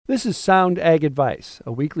This is Sound Ag Advice,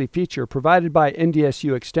 a weekly feature provided by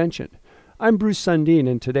NDSU Extension. I'm Bruce Sundin,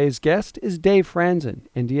 and today's guest is Dave Franzen,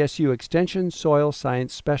 NDSU Extension Soil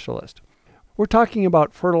Science Specialist. We're talking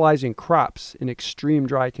about fertilizing crops in extreme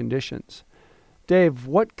dry conditions. Dave,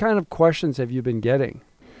 what kind of questions have you been getting?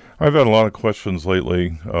 I've had a lot of questions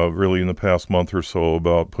lately, really in the past month or so,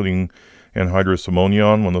 about putting anhydrous ammonia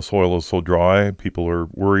on when the soil is so dry. People are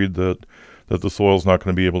worried that the soil's not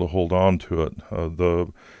going to be able to hold on to it.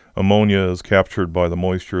 The ammonia is captured by the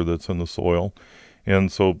moisture that's in the soil,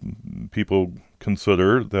 and so people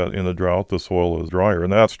consider that in a drought the soil is drier,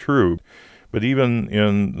 and that's true. But even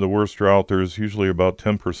in the worst drought, there's usually about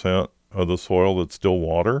 10% of the soil that's still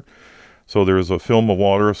water. So there's a film of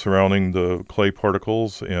water surrounding the clay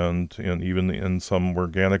particles and even in some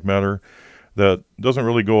organic matter that doesn't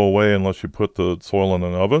really go away unless you put the soil in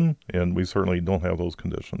an oven, and we certainly don't have those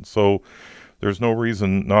conditions. So there's no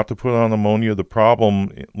reason not to put on ammonia. The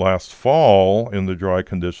problem last fall in the dry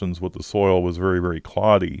conditions with the soil was very, very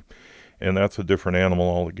cloddy. And that's a different animal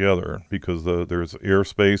altogether because there's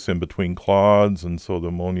airspace in between clods, and so the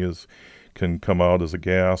ammonia can come out as a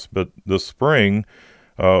gas. But this spring,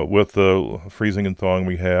 with the freezing and thawing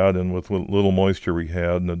we had and with little moisture we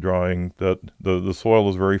had and the drying, that the soil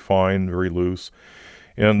is very fine, very loose.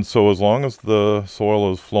 And so as long as the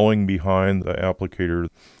soil is flowing behind the applicator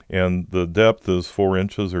and the depth is 4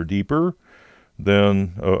 inches or deeper,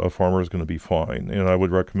 then a farmer is going to be fine. And I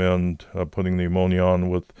would recommend putting the ammonia on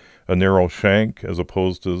with a narrow shank as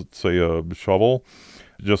opposed to, say, a shovel,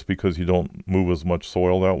 just because you don't move as much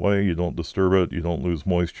soil that way. You don't disturb it. You don't lose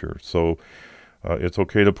moisture. So it's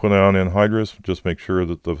okay to put on anhydrous. Just make sure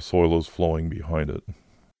that the soil is flowing behind it.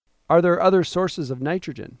 Are there other sources of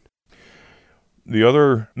nitrogen? The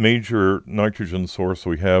other major nitrogen source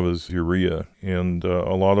we have is urea, and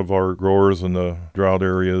a lot of our growers in the drought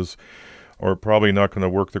areas are probably not going to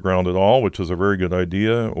work the ground at all, which is a very good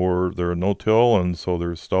idea, or they're no-till, and so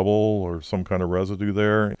there's stubble or some kind of residue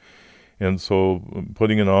there. And so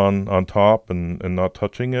putting it on top and not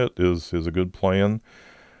touching it is a good plan.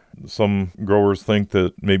 Some growers think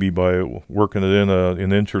that maybe by working it in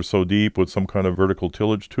an inch or so deep with some kind of vertical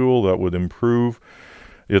tillage tool, that would improve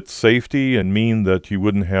its safety and mean that you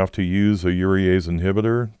wouldn't have to use a urease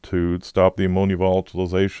inhibitor to stop the ammonia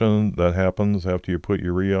volatilization that happens after you put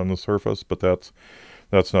urea on the surface, but that's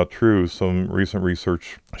not true. Some recent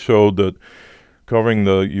research showed that covering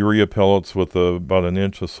the urea pellets with about an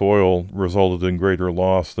inch of soil resulted in greater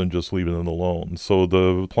loss than just leaving it alone. So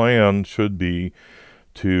the plan should be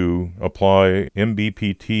to apply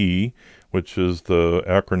MBPT, which is the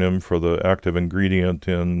acronym for the active ingredient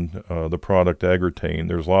in the product Agritane.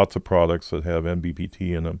 There's lots of products that have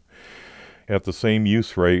MBPT in them at the same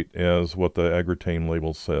use rate as what the Agritane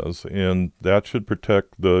label says. And that should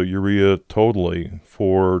protect the urea totally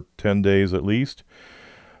for 10 days at least.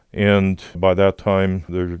 And by that time,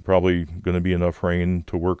 there's probably going to be enough rain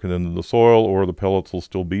to work it into the soil, or the pellets will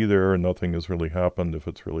still be there and nothing has really happened if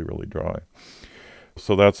it's really, really dry.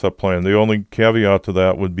 So that's that plan. The only caveat to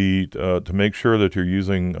that would be to make sure that you're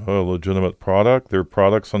using a legitimate product. There are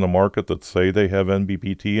products on the market that say they have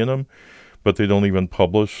NBPT in them, but they don't even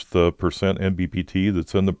publish the percent NBPT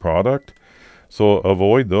that's in the product. So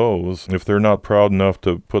avoid those. If they're not proud enough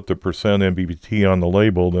to put the percent NBPT on the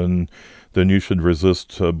label, then you should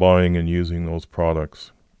resist buying and using those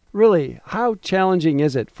products. Really, how challenging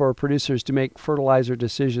is it for producers to make fertilizer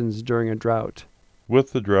decisions during a drought?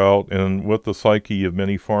 With the drought and with the psyche of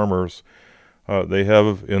many farmers, they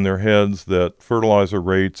have in their heads that fertilizer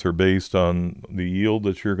rates are based on the yield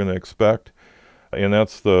that you're going to expect. And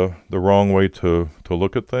that's the wrong way to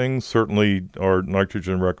look at things. Certainly our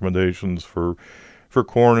nitrogen recommendations for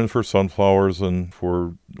corn and for sunflowers and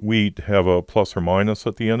for wheat have a plus or minus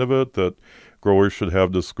at the end of it, that growers should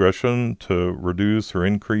have discretion to reduce or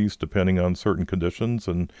increase depending on certain conditions.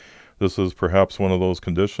 And this is perhaps one of those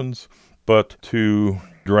conditions. But to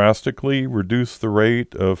drastically reduce the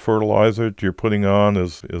rate of fertilizer that you're putting on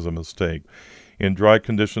is a mistake. In dry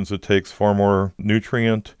conditions, it takes far more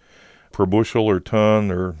nutrient per bushel or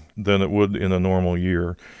ton than it would in a normal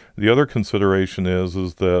year. The other consideration is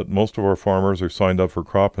that most of our farmers are signed up for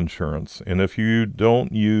crop insurance. And if you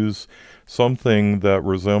don't use something that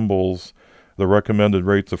resembles the recommended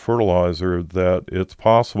rates of fertilizer, that it's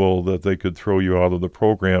possible that they could throw you out of the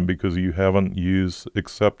program because you haven't used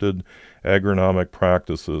accepted agronomic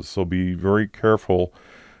practices. So be very careful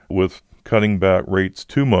with cutting back rates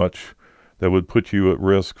too much. That would put you at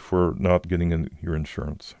risk for not getting your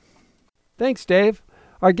insurance. Thanks, Dave.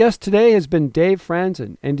 Our guest today has been Dave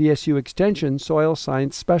Franzen, NDSU Extension Soil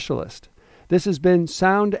Science Specialist. This has been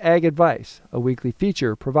Sound Ag Advice, a weekly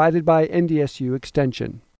feature provided by NDSU Extension.